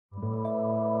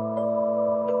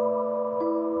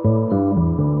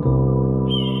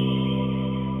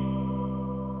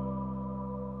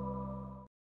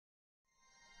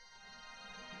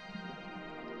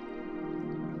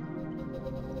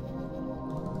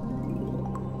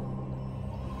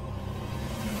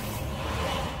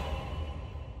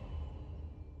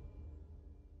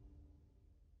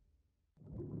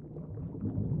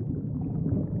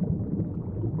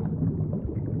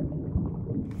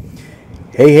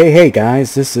Hey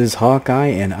guys, this is Hawkeye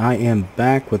and I am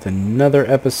back with another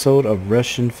episode of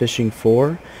Russian Fishing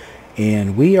 4,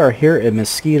 and we are here at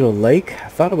Mosquito Lake. I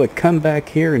thought I would come back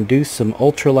here and do some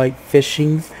ultralight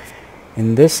fishing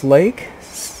in this lake.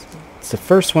 It's the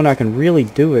first one I can really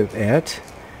do it at.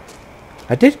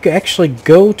 I did actually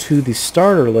go to the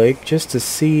starter lake just to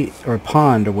see, or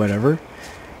pond or whatever,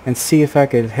 and see if I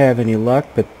could have any luck,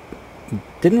 but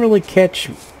didn't really catch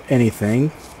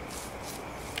anything.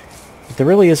 There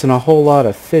really isn't a whole lot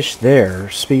of fish there,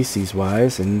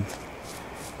 species-wise, and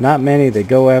not many that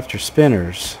go after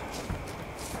spinners.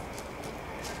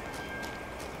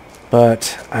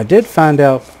 But I did find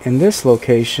out in this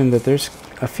location that there's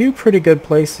a few pretty good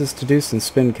places to do some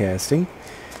spin casting,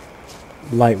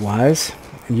 light-wise.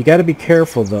 And you got to be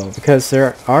careful, though, because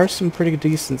there are some pretty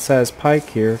decent-sized pike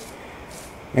here,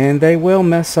 and they will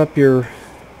mess up your...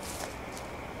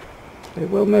 It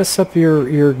will mess up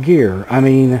your gear. I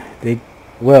mean,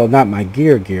 well, not my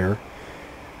gear.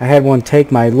 I had one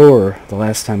take my lure the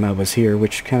last time I was here,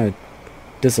 which kind of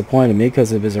disappointed me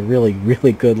because it was a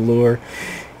really good lure,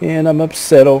 and I'm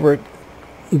upset over it.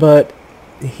 But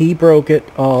he broke it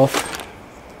off.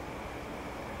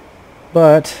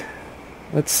 But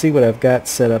let's see what I've got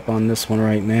set up on this one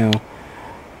right now.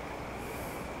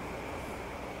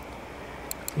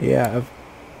 Yeah,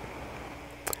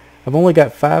 I've only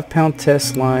got 5-pound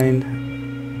test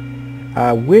line.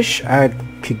 I wish I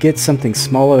could get something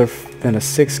smaller than a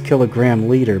 6-kilogram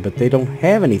leader, but they don't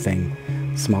have anything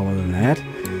smaller than that.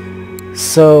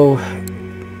 So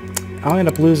I'll end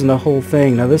up losing the whole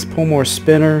thing. Now this Pullmore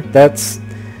spinner, that's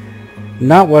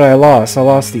not what I lost. I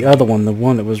lost the other one, the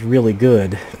one that was really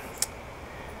good.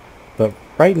 But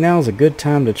right now is a good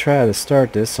time to try to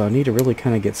start this, so I need to really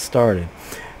kind of get started.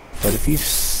 But if you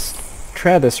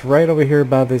try this right over here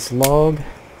by this log,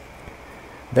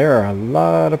 there are a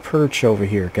lot of perch over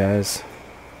here, guys,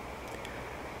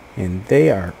 and they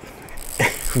are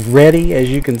ready, as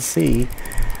you can see.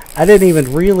 I didn't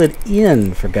even reel it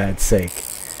in, for God's sake.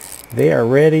 They are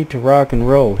ready to rock and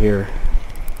roll here.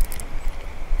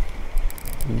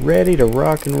 Ready to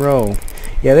rock and roll.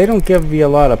 Yeah, they don't give you a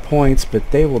lot of points,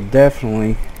 but they will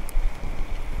definitely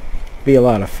be a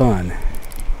lot of fun.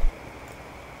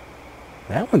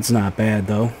 That one's not bad,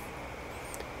 though.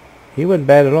 He wasn't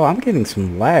bad at all. I'm getting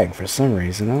some lag for some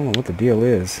reason. I don't know what the deal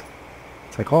is.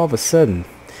 It's like all of a sudden.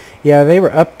 Yeah, they were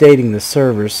updating the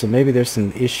servers, so maybe there's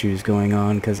some issues going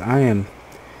on, because I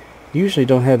usually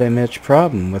don't have that much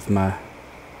problem with my...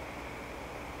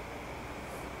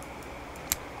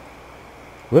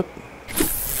 Whoop.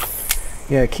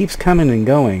 Yeah, it keeps coming and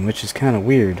going, which is kind of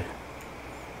weird.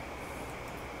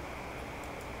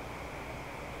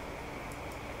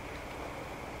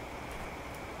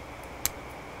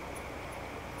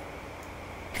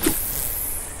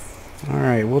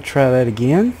 Alright, we'll try that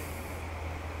again.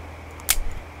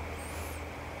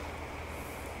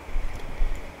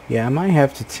 Yeah, I might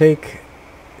have to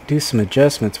do some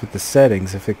adjustments with the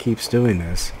settings if it keeps doing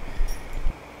this.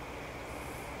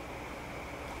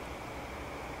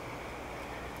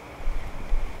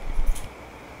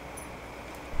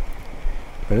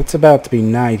 But it's about to be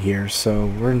night here,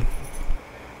 so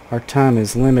our time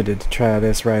is limited to try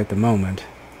this right at the moment.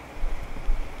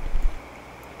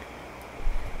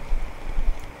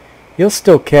 You'll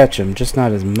still catch them, just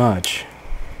not as much.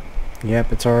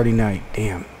 Yep, it's already night.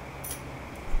 Damn.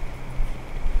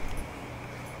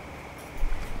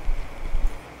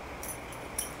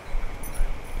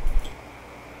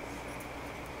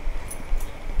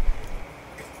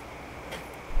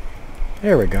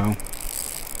 There we go.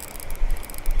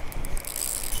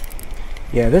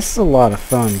 Yeah, this is a lot of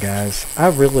fun, guys. I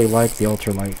really like the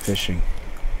ultralight fishing.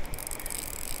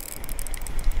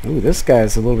 Ooh, this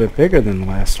guy's a little bit bigger than the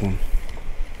last one.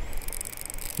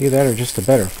 Either that or just a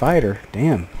better fighter.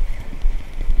 Damn.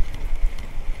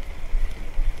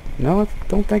 No, I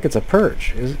don't think it's a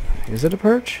perch. Is it a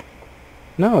perch?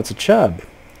 No, it's a chub.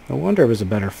 No wonder it was a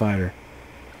better fighter.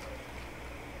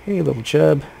 Hey, little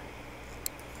chub.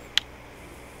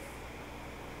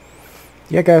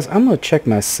 Yeah, guys, I'm going to check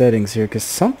my settings here because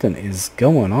something is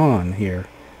going on here.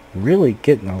 Really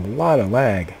getting a lot of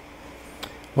lag.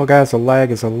 Well, guys, the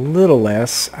lag is a little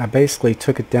less. I basically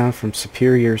took it down from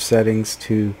superior settings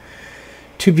to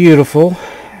beautiful.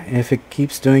 If it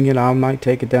keeps doing it, I might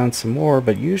take it down some more,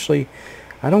 but usually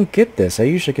I don't get this. I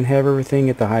usually can have everything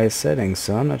at the highest settings,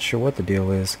 so I'm not sure what the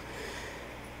deal is.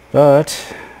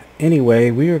 But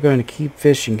anyway, we are going to keep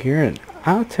fishing here, and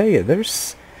I'll tell you,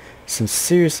 there's some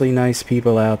seriously nice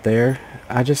people out there.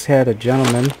 I just had a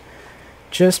gentleman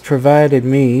just provided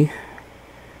me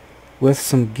with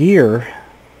some gear,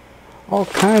 all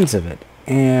kinds of it,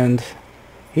 and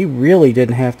he really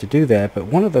didn't have to do that, but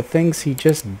one of the things he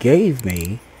just gave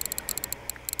me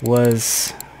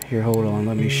was, here, hold on,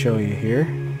 let me show you here.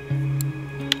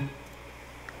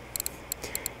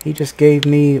 He just gave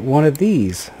me one of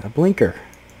these, a blinker.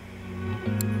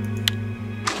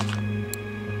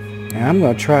 And I'm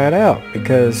going to try it out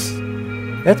because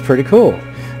that's pretty cool.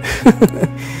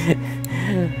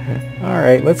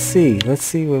 Alright, let's see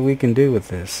what we can do with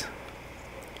this.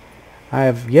 I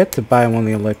have yet to buy one of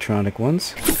the electronic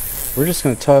ones. We're just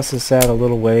going to toss this out a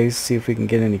little ways, see if we can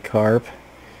get any carp.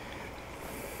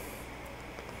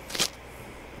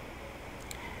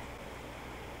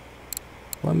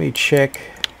 Let me check.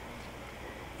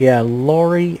 Yeah,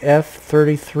 Lori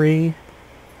F33.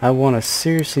 I want to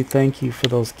seriously thank you for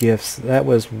those gifts. That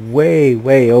was way,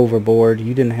 way overboard.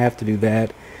 You didn't have to do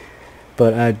that.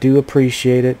 But I do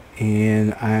appreciate it,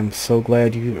 and I'm so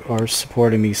glad you are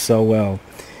supporting me so well.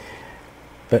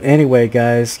 But anyway,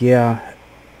 guys, yeah,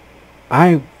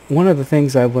 one of the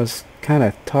things I was kind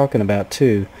of talking about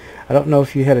too, I don't know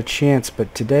if you had a chance,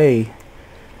 but today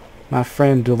my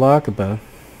friend DULAKABA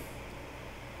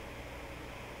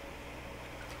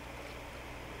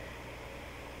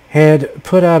had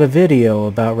put out a video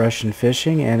about Russian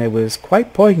fishing, and it was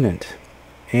quite poignant,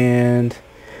 and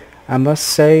I must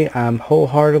say I'm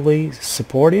wholeheartedly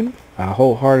support him. I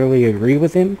wholeheartedly agree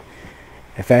with him.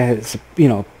 If I had, you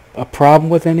know, a problem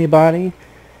with anybody,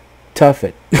 tough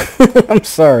it. I'm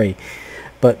sorry,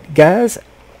 but guys,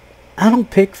 I don't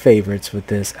pick favorites with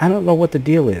this. I don't know what the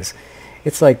deal is.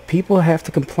 It's like people have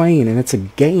to complain, and it's a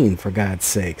game, for God's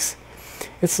sakes.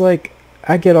 It's like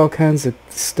I get all kinds of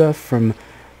stuff from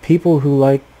people who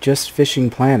like just Fishing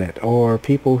Planet or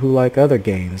people who like other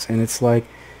games, and it's like,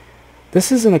 this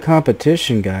isn't a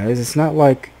competition, guys. It's not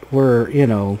like we're, you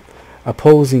know,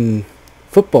 opposing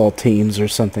football teams or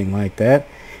something like that.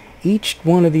 Each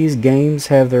one of these games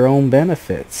have their own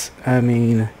benefits. I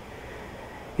mean,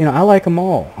 you know, I like them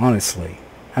all, honestly.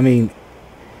 I mean,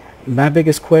 my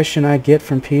biggest question I get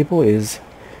from people is,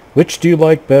 which do you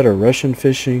like better, Russian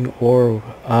fishing or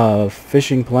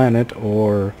Fishing Planet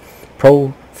or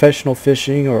Professional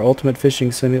Fishing or Ultimate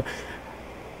Fishing Simulator?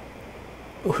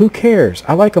 Who cares?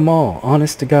 I like them all,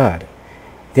 honest to God.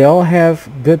 They all have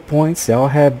good points, they all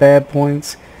have bad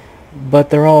points, but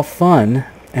they're all fun,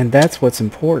 and that's what's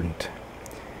important.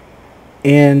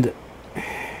 And,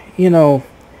 you know,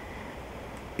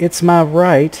 it's my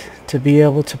right to be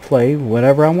able to play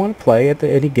whatever I want to play at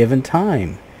any given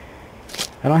time.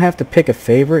 I don't have to pick a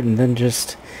favorite and then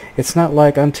just... It's not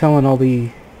like I'm telling all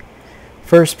the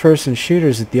first-person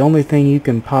shooters that the only thing you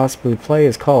can possibly play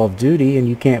is Call of Duty and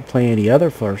you can't play any other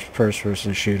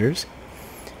first-person shooters.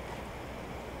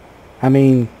 I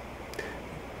mean,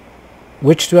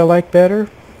 which do I like better?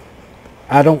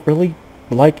 I don't really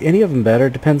like any of them better.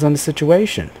 It depends on the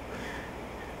situation.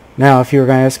 Now, if you were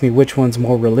going to ask me which one's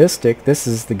more realistic, this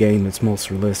is the game that's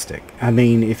most realistic. I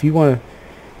mean, if you want to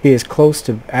be as close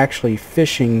to actually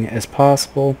fishing as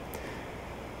possible,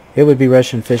 it would be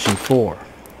Russian Fishing 4.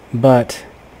 But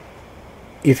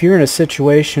if you're in a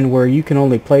situation where you can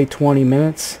only play 20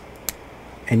 minutes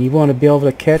and you want to be able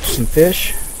to catch some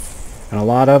fish, and a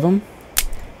lot of them,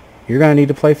 you're going to need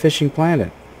to play Fishing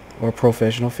Planet or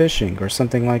Professional Fishing or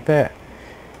something like that.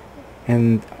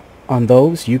 And on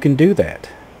those, you can do that.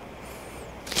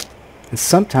 And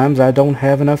sometimes I don't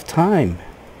have enough time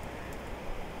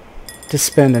to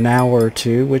spend an hour or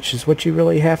two, which is what you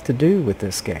really have to do with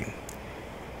this game.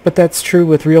 But that's true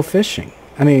with real fishing.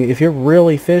 I mean, if you're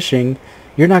really fishing,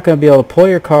 you're not going to be able to pull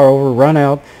your car over, run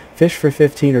out, fish for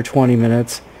 15 or 20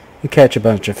 minutes, and catch a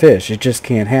bunch of fish. It just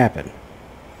can't happen.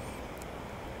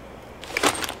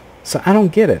 So I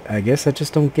don't get it. I guess I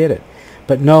just don't get it.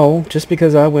 But no, just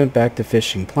because I went back to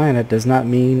Fishing Planet does not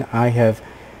mean I have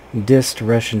dissed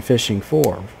Russian Fishing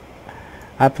 4.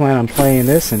 I plan on playing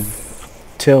this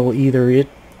until either it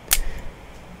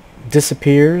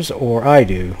disappears or I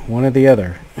do. One or the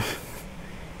other.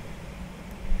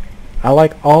 I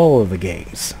like all of the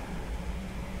games.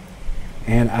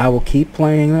 And I will keep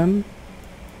playing them,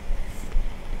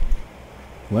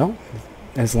 well,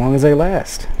 as long as they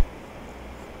last.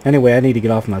 Anyway, I need to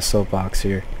get off my soapbox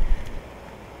here.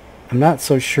 I'm not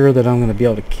so sure that I'm going to be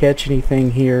able to catch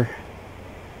anything here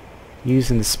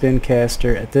using the spin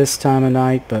caster at this time of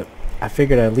night, but I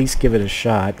figured I'd at least give it a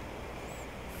shot.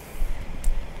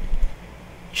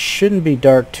 Shouldn't be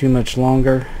dark too much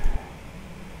longer.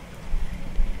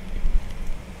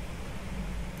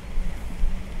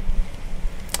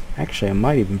 Actually, I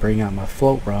might even bring out my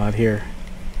float rod here.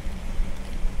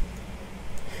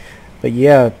 But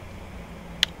yeah,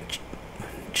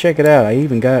 check it out. I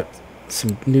even got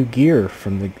some new gear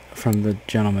from the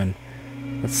gentleman.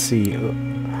 Let's see.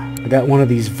 I got one of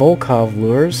these Volkov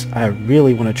lures. I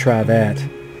really want to try that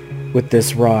with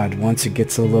this rod once it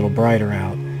gets a little brighter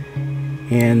out.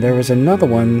 And there was another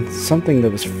one, something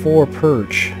that was for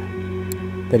perch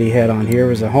that he had on here. It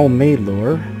was a homemade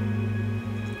lure.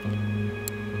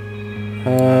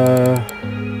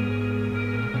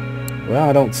 Well,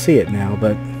 I don't see it now,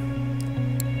 but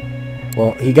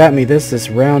well, he got me this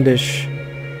roundish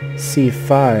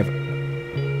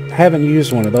C5. Haven't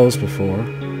used one of those before,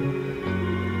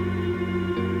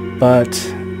 but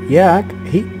yeah, I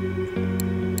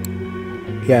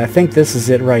think this is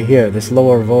it right here, this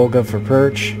lower Volga for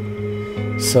perch.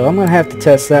 So I'm gonna have to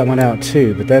test that one out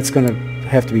too, but that's gonna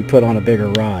have to be put on a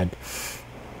bigger rod.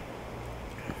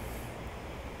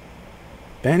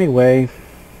 But anyway,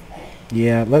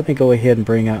 yeah, let me go ahead and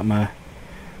bring out my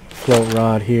float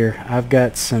rod here. I've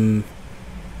got some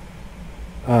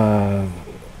I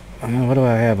don't know, what do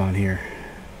I have on here?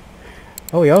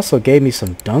 Oh, he also gave me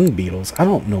some dung beetles. I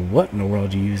don't know what in the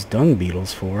world you use dung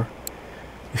beetles for.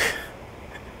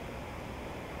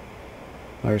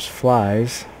 There's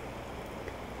flies.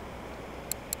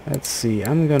 Let's see,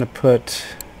 I'm gonna put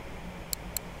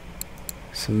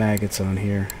some maggots on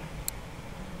here.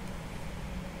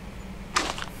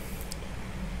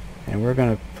 And we're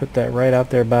gonna put that right out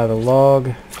there by the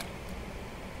log.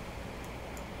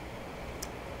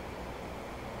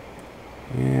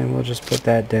 And we'll just put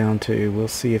that down too. We'll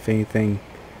see if anything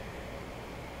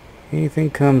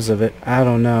comes of it. I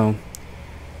don't know.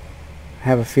 I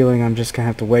have a feeling I'm just gonna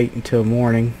have to wait until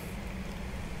morning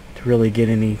to really get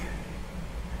any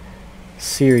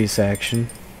serious action.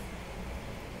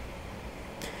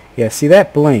 Yeah, see,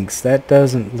 that blinks. That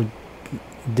doesn't look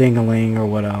ding-a-ling or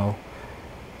what all.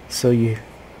 So you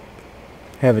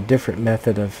have a different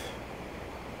method of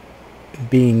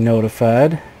being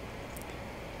notified.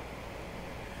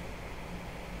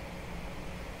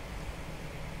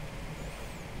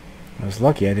 I was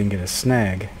lucky I didn't get a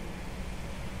snag.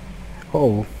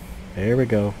 Oh, there we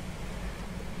go.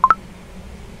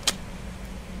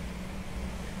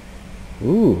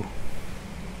 Ooh.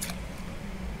 I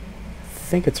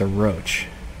think it's a roach.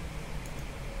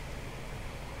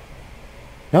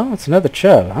 No, it's another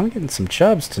chub. I'm getting some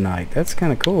chubs tonight. That's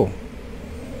kind of cool.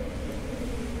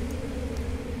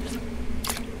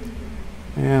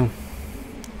 Yeah.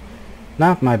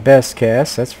 Not my best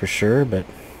cast, that's for sure, but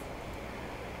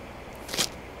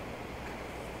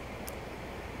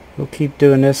we'll keep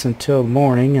doing this until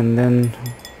morning, and then...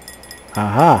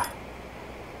 Aha!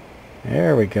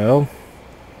 There we go.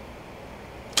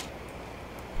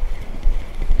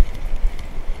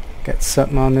 Got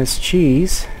something on this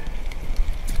cheese.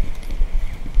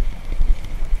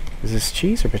 Is this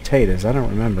cheese or potatoes? I don't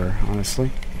remember, honestly.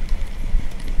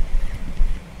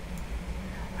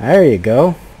 There you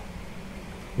go.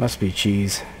 Must be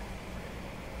cheese.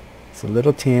 It's a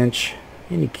little tinge.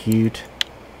 Ain't he cute?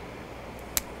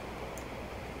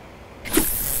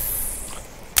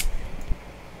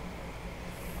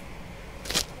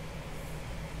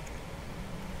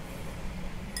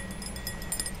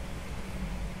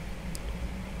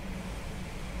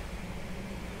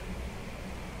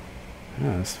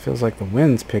 Oh, this feels like the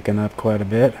wind's picking up quite a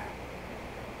bit.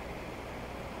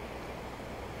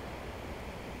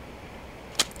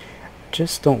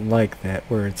 Just don't like that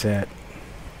where it's at.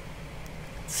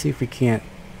 Let's see if we can't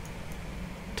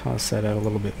toss that out a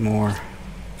little bit more.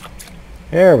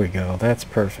 There we go. That's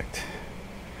perfect.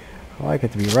 I like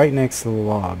it to be right next to the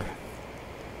log.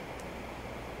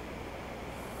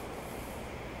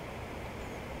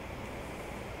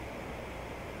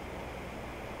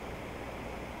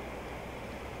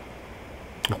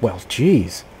 Well,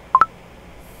 geez.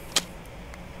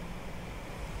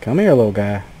 Come here, little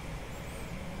guy.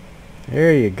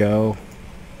 There you go.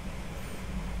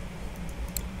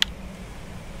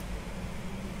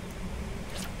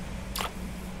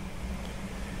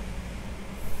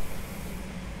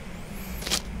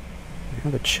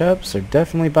 Now the chubs are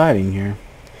definitely biting here.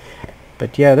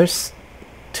 But yeah, there's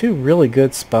two really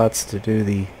good spots to do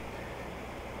the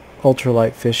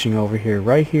ultralight fishing over here.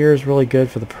 Right here is really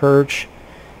good for the perch.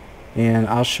 And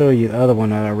I'll show you the other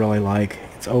one that I really like.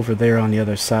 It's over there on the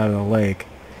other side of the lake.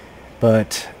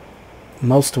 But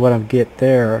most of what I get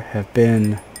there have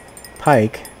been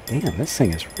pike. Damn, this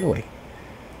thing is really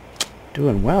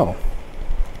Doing well.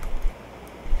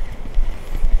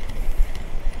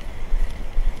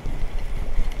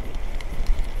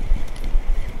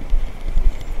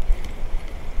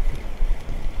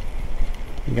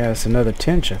 Got us another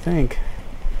tench, I think.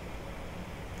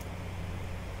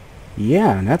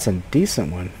 Yeah, and that's a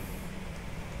decent one.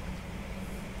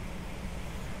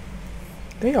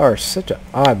 They are such an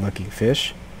odd looking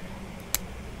fish.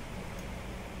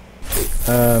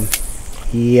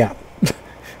 Yeah.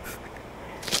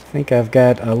 I think I've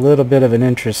got a little bit of an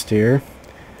interest here.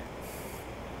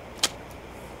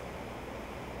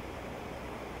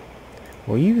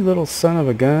 Well, you little son of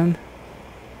a gun.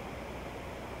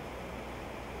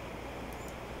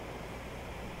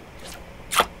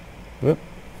 Whoop.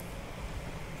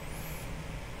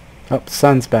 Oh,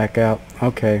 sun's back out.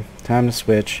 Okay, time to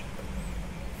switch.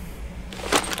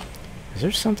 Is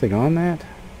there something on that?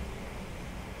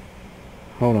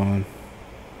 Hold on.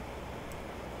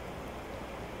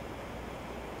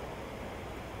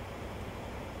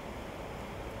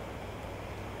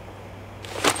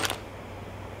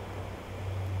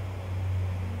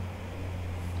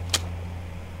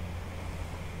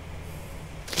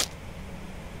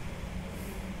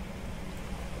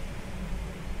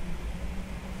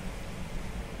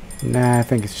 Nah, I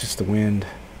think it's just the wind.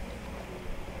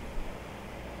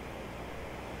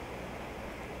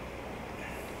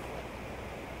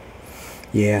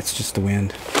 Yeah, it's just the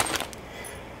wind.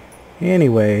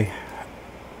 Anyway,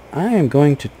 I am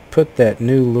going to put that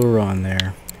new lure on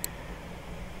there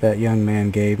that young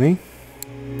man gave me.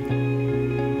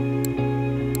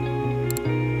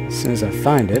 As soon as I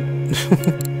find it.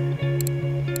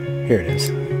 Here it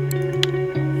is.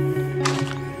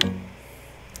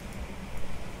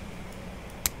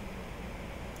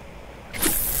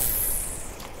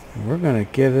 We're going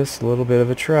to give this a little bit of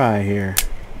a try here.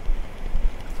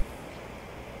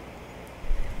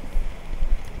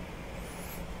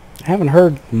 I haven't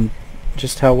heard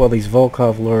just how well these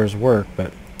Volkov lures work,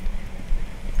 but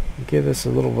give this a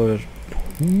little bit of...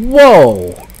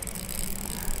 Whoa!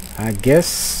 I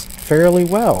guess fairly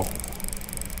well.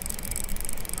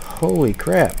 Holy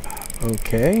crap.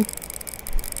 Okay.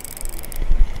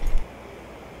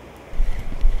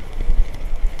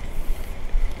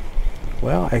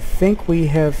 Well, I think we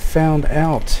have found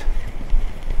out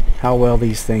how well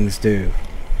these things do.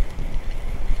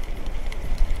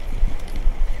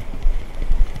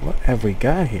 What have we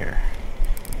got here?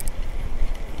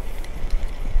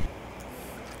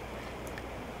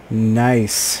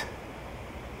 Nice.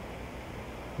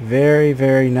 Very,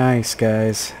 very nice,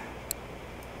 guys.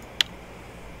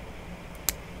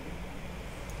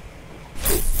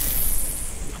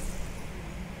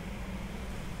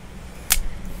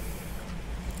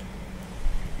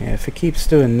 Yeah, if it keeps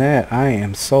doing that, I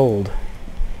am sold.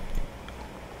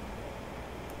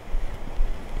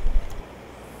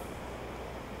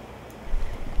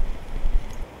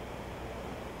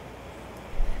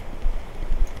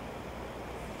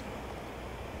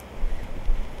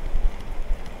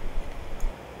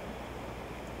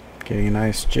 Getting a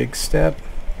nice jig step.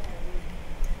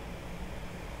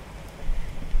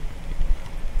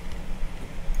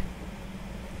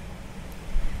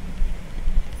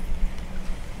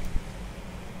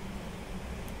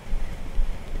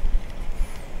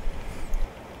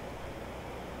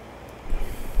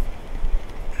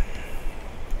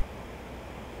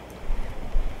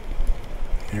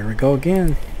 There we go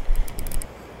again.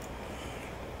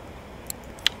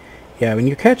 Yeah, when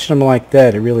you're catching them like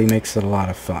that, it really makes it a lot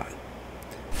of fun.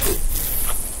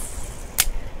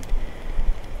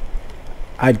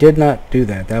 I did not do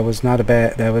that. That was not a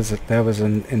bad. That was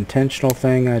an intentional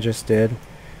thing I just did.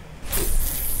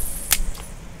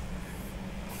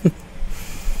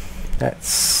 That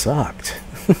sucked.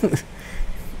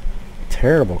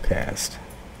 Terrible cast.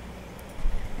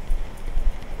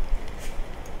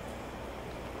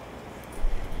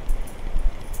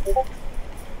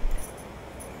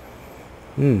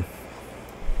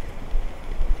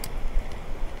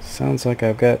 Sounds like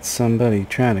I've got somebody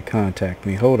trying to contact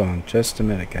me. Hold on just a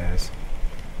minute, guys.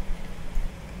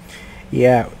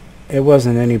 Yeah, it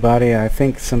wasn't anybody. I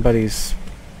think somebody's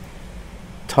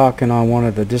talking on one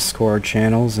of the Discord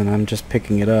channels and I'm just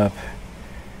picking it up.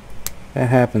 That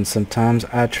happens sometimes.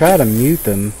 I try to mute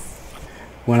them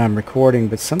when I'm recording,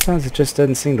 but sometimes it just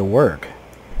doesn't seem to work.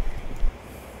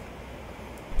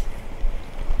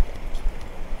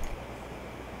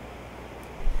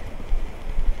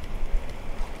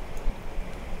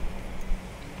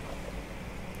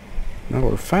 Now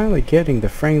we're finally getting the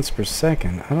frames per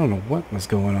second. I don't know what was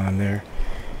going on there.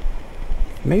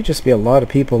 May just be a lot of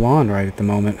people on right at the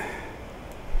moment.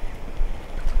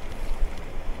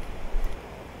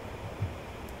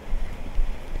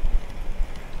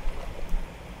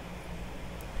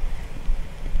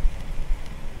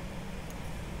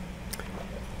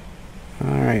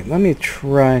 let me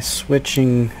try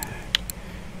switching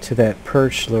to that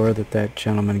perch lure that that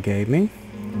gentleman gave me.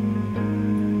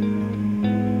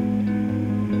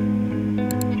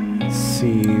 Let's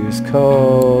see, it was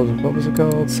called, what was it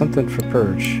called? Something for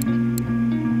perch.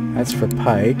 That's for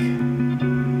pike.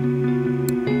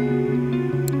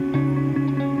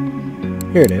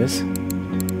 Here it is.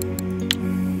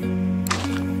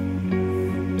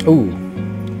 Ooh.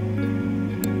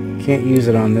 Can't use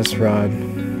it on this rod.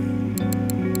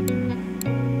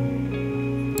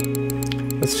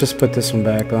 Let's just put this one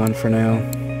back on for now.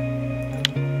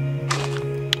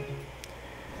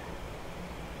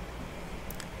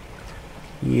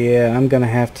 Yeah, I'm gonna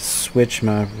have to switch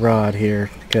my rod here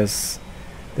because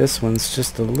this one's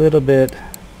just a little bit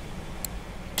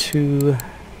too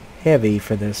heavy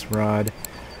for this rod.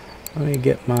 Let me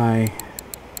get my...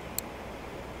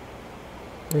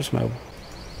 Where's my...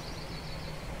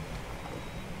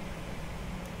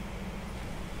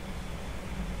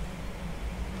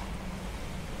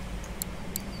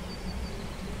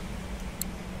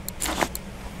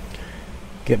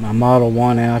 Get my Model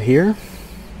 1 out here.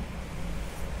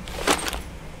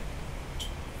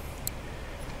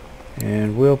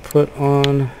 And we'll put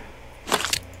on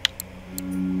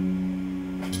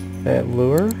that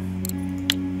lure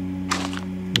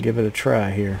and give it a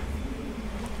try here.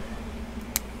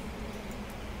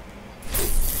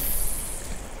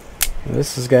 Now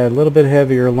this has got a little bit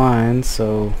heavier line,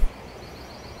 so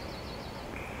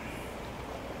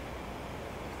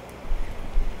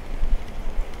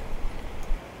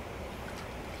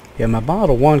yeah, my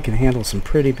Model 1 can handle some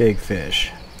pretty big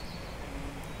fish.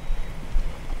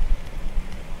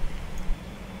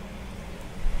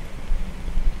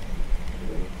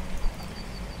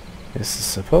 This is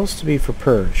supposed to be for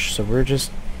perch, so we're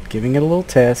just giving it a little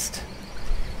test.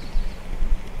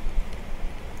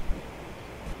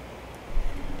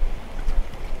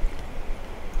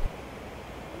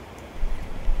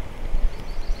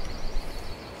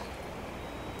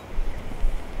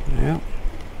 Well,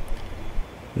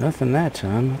 nothing that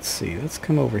time. Let's see. Let's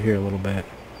come over here a little bit.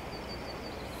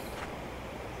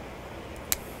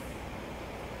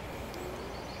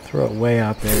 Throw it way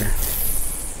out there.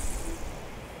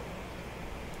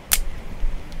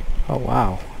 Oh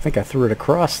wow, I think I threw it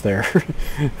across there.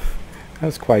 That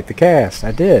was quite the cast.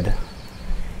 I did.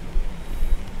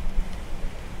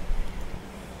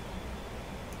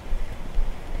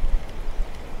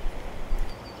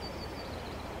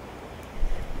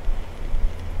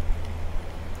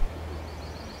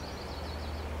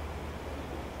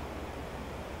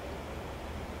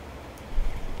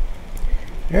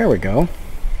 There we go.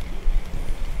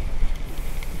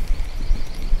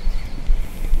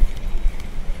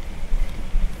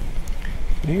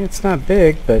 It's not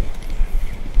big, but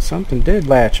something did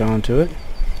latch onto it.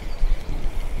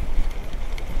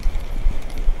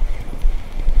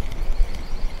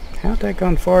 How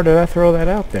daggone far did I throw that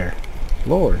out there?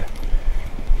 Lord.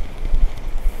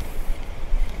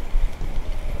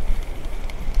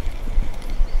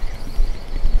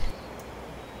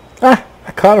 Ah!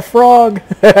 I caught a frog!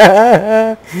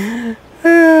 Ah,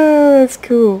 that's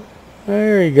cool.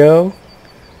 There you go.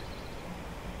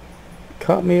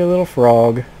 Caught me a little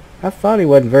frog. I thought he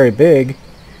wasn't very big.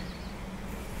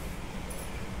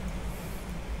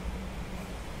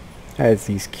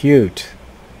 He's cute.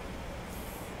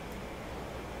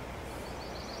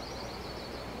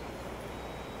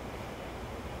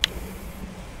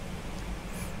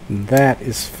 That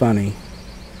is funny.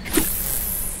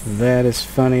 That is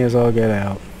funny as all get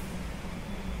out.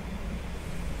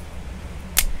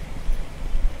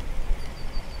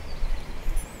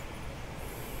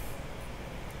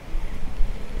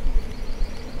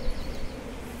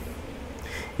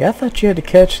 Yeah, I thought you had to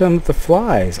catch them with the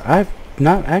flies. I've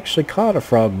not actually caught a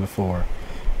frog before.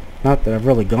 Not that I've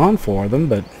really gone for them,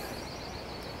 but...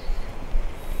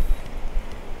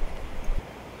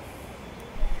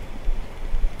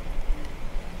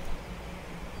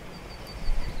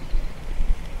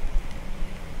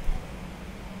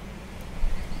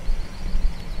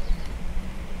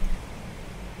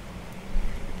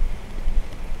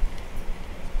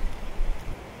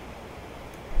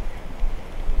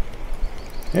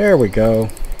 There we go.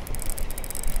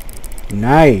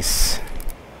 Nice.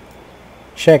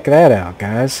 Check that out,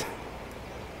 guys.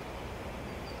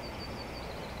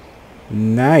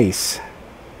 Nice.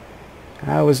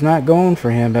 I was not going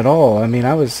for him at all. I mean,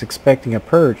 I was expecting a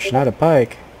perch, not a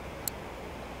pike.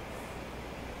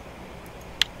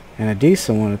 And a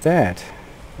decent one at that.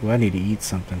 Ooh, I need to eat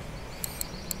something.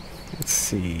 Let's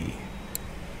see.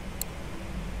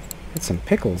 Get some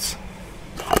pickles.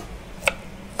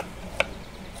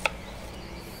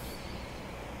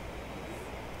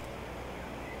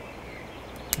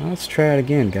 Let's try it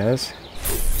again, guys.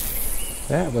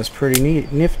 That was pretty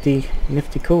neat, nifty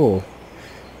cool.